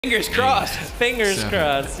Fingers crossed. Fingers seven,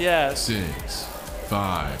 crossed, yes. 6,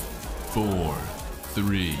 5, 4,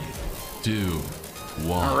 3, 2,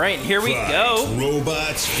 1. All right, here we Fight. go.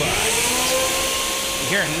 Robots fight.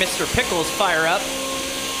 You're hearing Mr. Pickles fire up.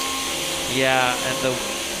 Yeah, and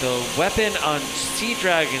the weapon on Sea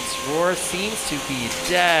Dragon's Roar seems to be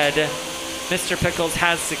dead. Mr. Pickles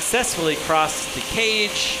has successfully crossed the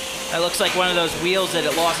cage. That looks like one of those wheels that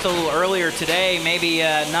it lost a little earlier today. Maybe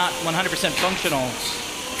not 100% functional.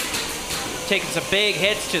 Taking some big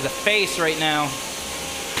hits to the face right now.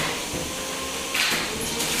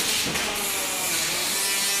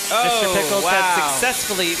 Mr. Pickles has wow.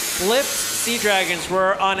 successfully flipped Sea Dragon's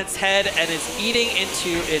Roar on its head and is eating into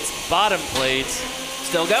its bottom plate.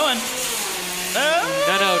 Still going.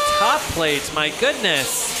 No, top plate, my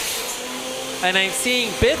goodness. And I'm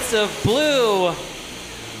seeing bits of blue.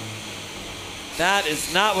 That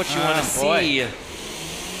is not what you want to see.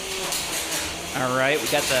 All right, we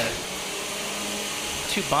got the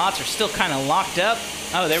two bots are still kind of locked up.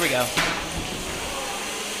 Oh, there we go.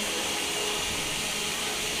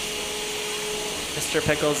 Mr.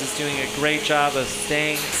 Pickles is doing a great job of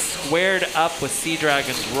staying squared up with Sea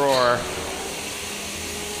Dragon's Roar.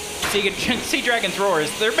 Sea Dragon's Roar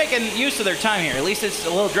they're making use of their time here. At least it's a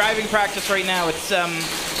little driving practice right now. It's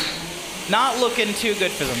not looking too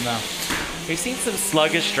good for them, though. We've seen some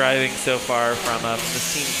sluggish driving so far from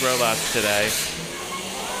this team's robots today.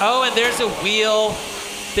 Oh, and there's a wheel.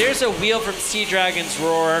 There's a wheel from Sea Dragon's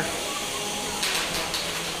Roar.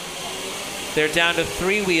 They're down to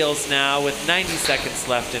 3 wheels now with 90 seconds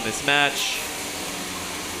left in this match.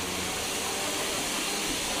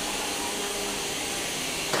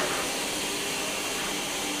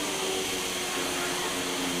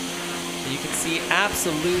 You can see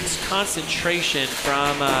absolute concentration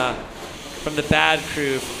from the bad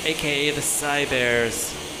crew, aka the Psy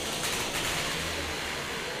Bears.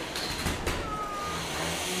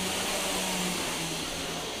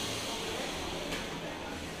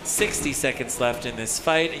 "60 seconds left in this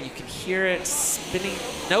fight, and you can hear it spinning.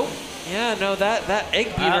 Nope. Yeah, no, that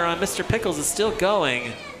egg beater on Mr. Pickles is still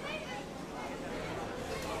going.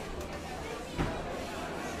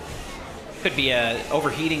 Could be a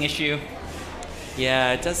overheating issue.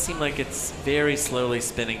 Yeah, it does seem like it's very slowly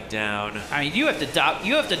spinning down. I mean, you have to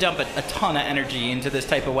dump a ton of energy into this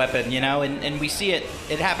type of weapon, you know, and we see it.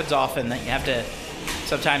 It happens often that you have to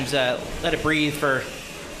sometimes let it breathe for,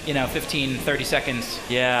 15, 30 seconds.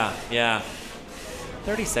 Yeah.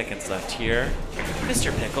 30 seconds left here.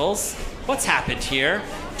 Mr. Pickles, what's happened here?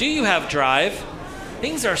 Do you have drive?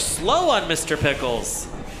 Things are slow on Mr. Pickles.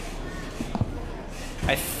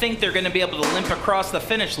 I think they're going to be able to limp across the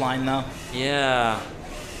finish line, though. Yeah.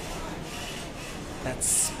 That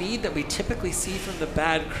speed that we typically see from the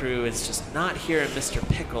bad crew is just not here in Mr.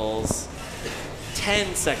 Pickles.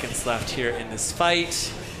 10 seconds left here in this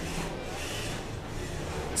fight.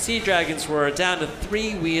 Sea Dragon's Roar down to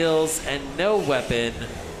 3 wheels and no weapon.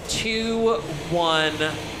 2-1.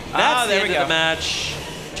 That's the end of the match.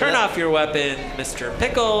 Turn off your weapon, Mr.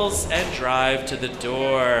 Pickles, and drive to the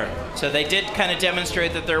door. So they did kind of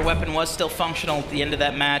demonstrate that their weapon was still functional at the end of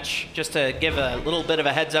that match, just to give a little bit of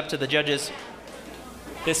a heads up to the judges.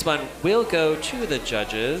 This one will go to the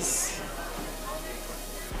judges.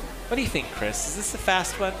 What do you think, Chris? Is this a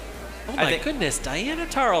fast one? Oh my goodness, Diana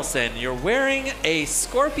Tarlson, you're wearing a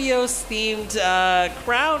Scorpios-themed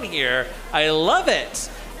crown here. I love it.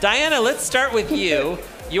 Diana, let's start with you.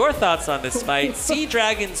 Your thoughts on this fight, Sea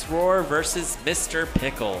Dragon's Roar versus Mr.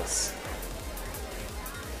 Pickles.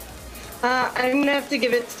 I'm going to have to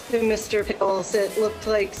give it to Mr. Pickles. It looked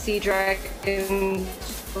like Sea Dragon's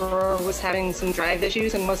Roar was having some drive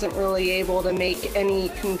issues and wasn't really able to make any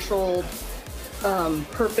controlled,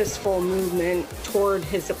 purposeful movement toward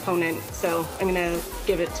his opponent. So I'm going to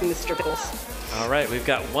give it to Mr. Pickles. All right, we've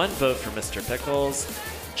got 1 vote for Mr. Pickles.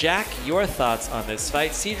 Jack, your thoughts on this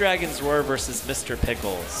fight, Sea Dragon's Roar versus Mr.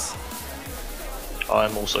 Pickles.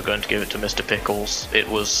 I'm also going to give it to Mr. Pickles. It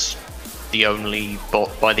was the only bot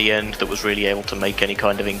by the end that was really able to make any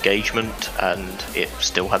kind of engagement, and it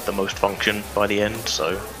still had the most function by the end,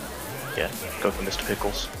 so yeah, go for Mr.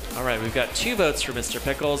 Pickles. All right, we've got 2 votes for Mr.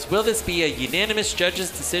 Pickles. Will this be a unanimous judge's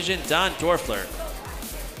decision? Don Dorfler.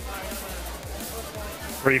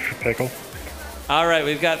 3 for Pickle. All right,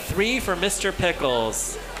 we've got 3 for Mr.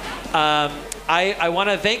 Pickles. I want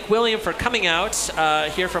to thank William for coming out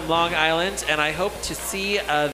here from Long Island, and I hope to see